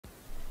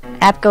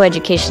APGO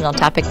Educational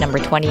Topic Number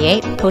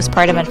 28,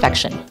 Postpartum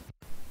Infection.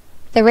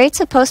 The rates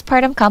of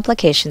postpartum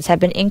complications have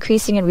been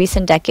increasing in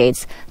recent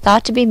decades,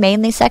 thought to be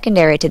mainly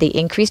secondary to the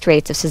increased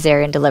rates of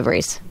cesarean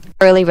deliveries.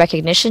 Early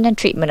recognition and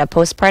treatment of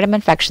postpartum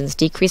infections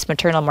decrease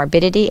maternal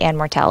morbidity and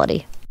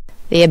mortality.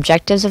 The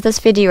objectives of this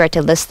video are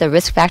to list the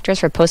risk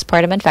factors for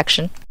postpartum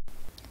infection,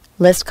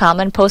 list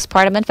common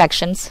postpartum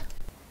infections,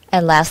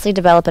 and lastly,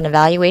 develop an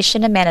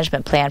evaluation and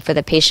management plan for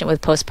the patient with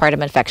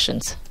postpartum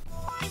infections.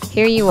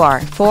 Here you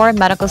are, 4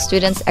 medical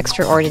students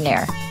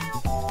extraordinaire.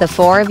 The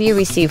 4 of you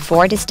receive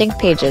 4 distinct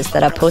pages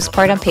that a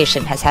postpartum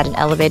patient has had an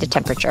elevated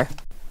temperature.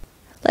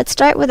 Let's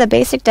start with a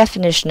basic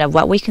definition of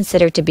what we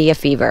consider to be a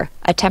fever.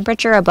 A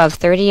temperature above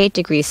 38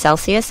 degrees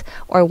Celsius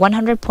or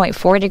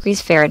 100.4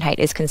 degrees Fahrenheit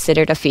is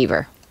considered a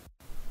fever.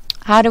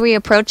 How do we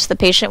approach the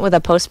patient with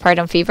a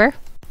postpartum fever?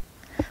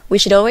 We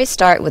should always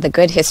start with a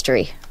good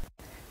history.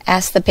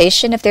 Ask the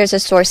patient if there's a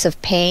source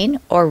of pain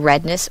or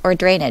redness or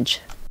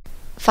drainage.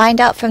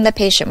 Find out from the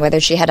patient whether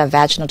she had a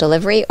vaginal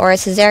delivery or a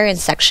cesarean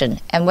section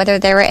and whether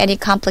there were any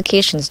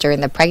complications during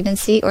the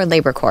pregnancy or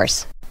labor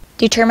course.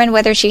 Determine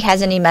whether she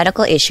has any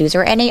medical issues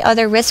or any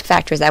other risk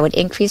factors that would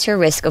increase her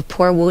risk of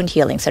poor wound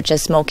healing, such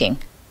as smoking.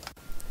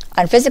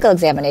 On physical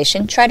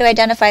examination, try to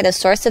identify the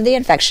source of the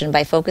infection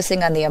by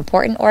focusing on the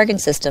important organ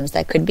systems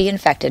that could be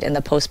infected in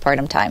the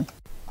postpartum time.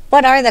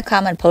 What are the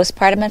common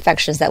postpartum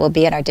infections that will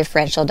be in our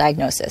differential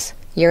diagnosis?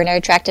 Urinary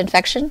tract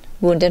infection,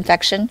 wound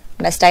infection,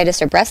 mastitis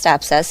or breast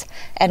abscess,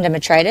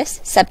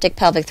 endometritis, septic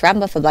pelvic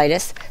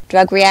thrombophlibitis,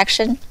 drug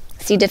reaction,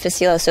 C.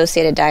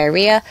 difficile-associated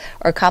diarrhea,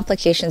 or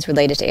complications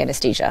related to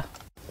anesthesia.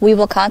 We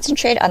will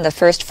concentrate on the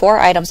first 4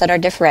 items on our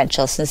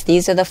differential since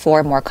these are the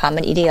 4 more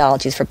common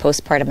etiologies for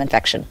postpartum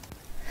infection.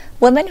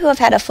 Women who have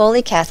had a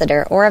Foley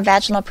catheter or a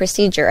vaginal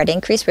procedure are at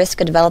increased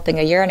risk of developing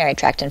a urinary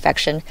tract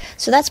infection,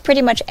 so that's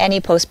pretty much any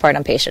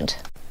postpartum patient.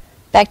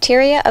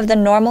 Bacteria of the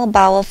normal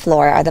bowel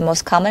flora are the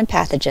most common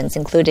pathogens,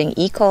 including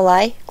E.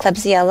 coli,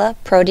 Klebsiella,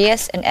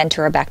 Proteus, and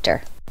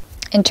Enterobacter.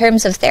 In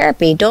terms of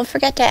therapy, don't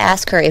forget to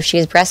ask her if she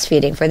is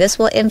breastfeeding, for this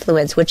will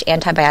influence which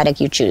antibiotic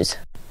you choose.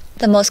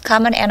 The most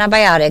common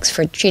antibiotics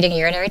for treating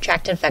urinary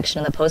tract infection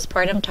in the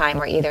postpartum time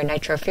are either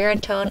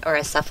nitrofurantoin or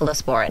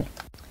cephalosporin.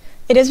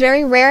 It is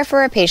very rare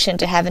for a patient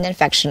to have an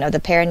infection of the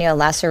perineal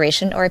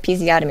laceration or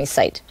episiotomy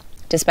site.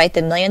 Despite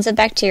the millions of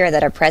bacteria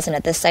that are present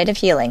at this site of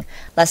healing,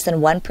 less than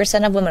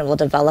 1% of women will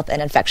develop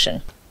an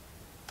infection.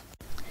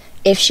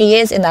 If she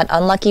is in that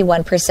unlucky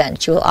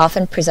 1%, she will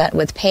often present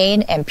with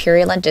pain and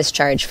purulent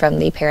discharge from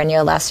the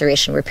perineal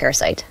laceration repair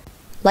site.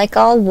 Like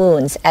all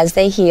wounds, as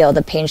they heal,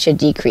 the pain should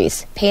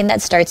decrease. Pain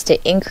that starts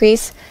to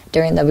increase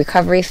during the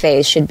recovery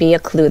phase should be a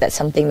clue that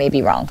something may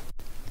be wrong.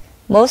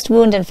 Most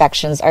wound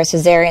infections are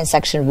cesarean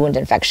section wound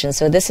infections,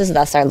 so this is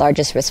thus our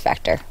largest risk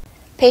factor.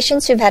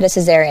 Patients who've had a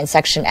cesarean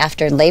section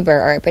after labor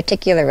are at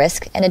particular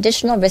risk, and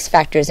additional risk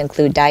factors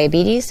include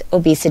diabetes,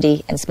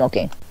 obesity, and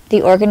smoking.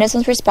 The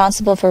organisms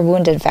responsible for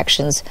wound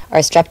infections are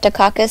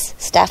Streptococcus,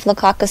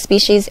 Staphylococcus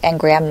species, and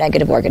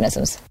gram-negative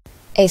organisms.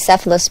 A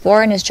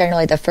cephalosporin is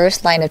generally the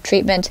first line of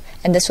treatment,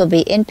 and this will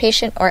be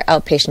inpatient or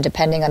outpatient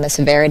depending on the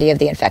severity of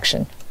the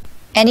infection.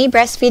 Any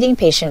breastfeeding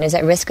patient is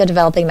at risk of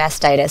developing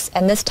mastitis,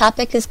 and this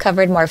topic is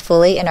covered more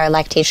fully in our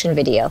lactation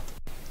video.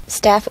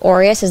 Staph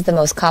aureus is the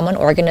most common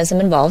organism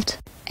involved,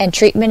 and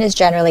treatment is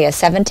generally a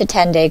 7 to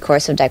 10 day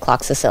course of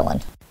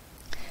dicloxacillin.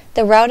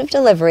 The route of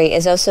delivery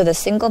is also the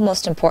single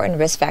most important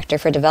risk factor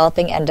for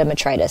developing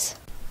endometritis.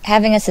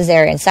 Having a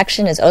cesarean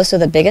section is also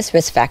the biggest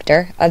risk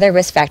factor. Other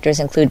risk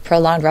factors include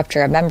prolonged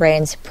rupture of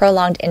membranes,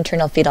 prolonged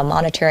internal fetal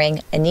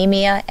monitoring,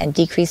 anemia, and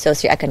decreased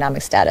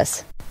socioeconomic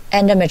status.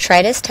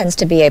 Endometritis tends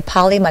to be a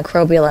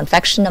polymicrobial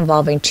infection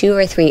involving 2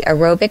 or 3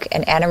 aerobic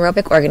and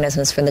anaerobic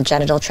organisms from the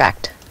genital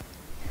tract.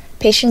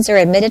 Patients are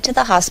admitted to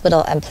the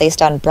hospital and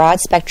placed on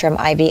broad-spectrum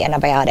IV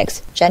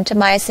antibiotics.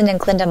 Gentamycin and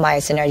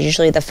clindamycin are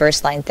usually the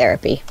first-line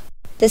therapy.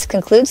 This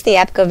concludes the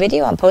APGO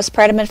video on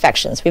postpartum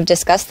infections. We've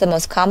discussed the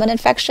most common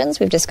infections,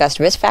 we've discussed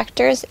risk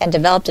factors, and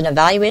developed an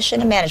evaluation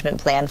and management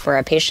plan for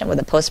a patient with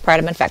a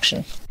postpartum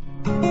infection.